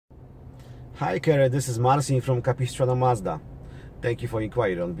Hi Kerry, this is Marcin from CapoMazda. Thank you for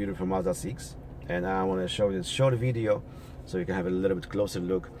inquiry on beautiful Mazda 6, and I want to show you this short video so you can have a little bit closer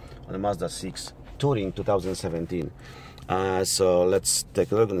look on the Mazda 6 Touring 2017. So let's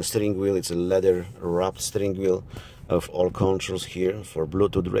take a look on the steering wheel. It's a leather wrapped steering wheel of all controls here for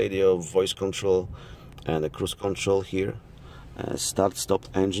Bluetooth radio, voice control, and a cruise control here. Start stop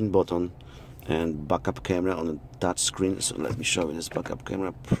engine button and backup camera on the touch screen. So let me show you this backup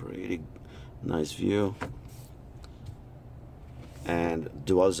camera. Pretty nice view, and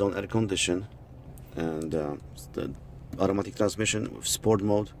dual zone air condition, and the automatic transmission with sport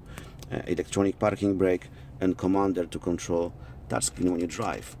mode, electronic parking brake, and commander to control touchscreen when you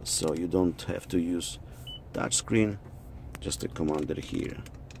drive. So you don't have to use touchscreen, just a commander here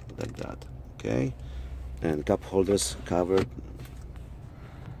like that. Okay, and cup holders covered,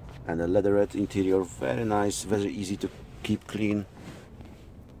 and a leatherette interior, very nice, very easy to keep clean.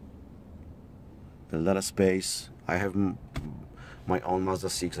 A lot of space. I have my own Mazda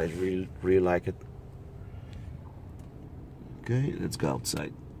 6. I really like it. Okay, let's go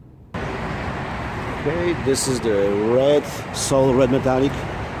outside. Okay, this is the red, Soul Red Metallic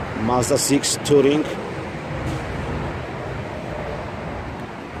Mazda 6 Touring.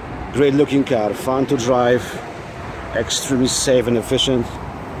 Great looking car, fun to drive, extremely safe and efficient.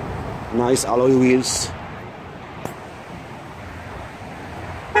 Nice alloy wheels.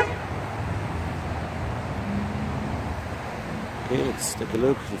 Okay, let's take a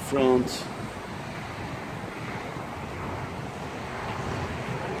look at the front.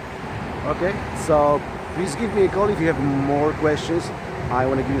 Okay, so please give me a call if you have more questions. I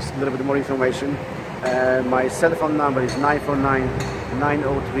want to give you a little bit more information. My cell phone number is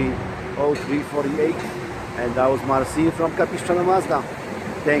 949-903-0348, and that was Marcin from CapoMazda.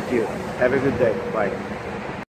 Thank you. Have a good day. Bye.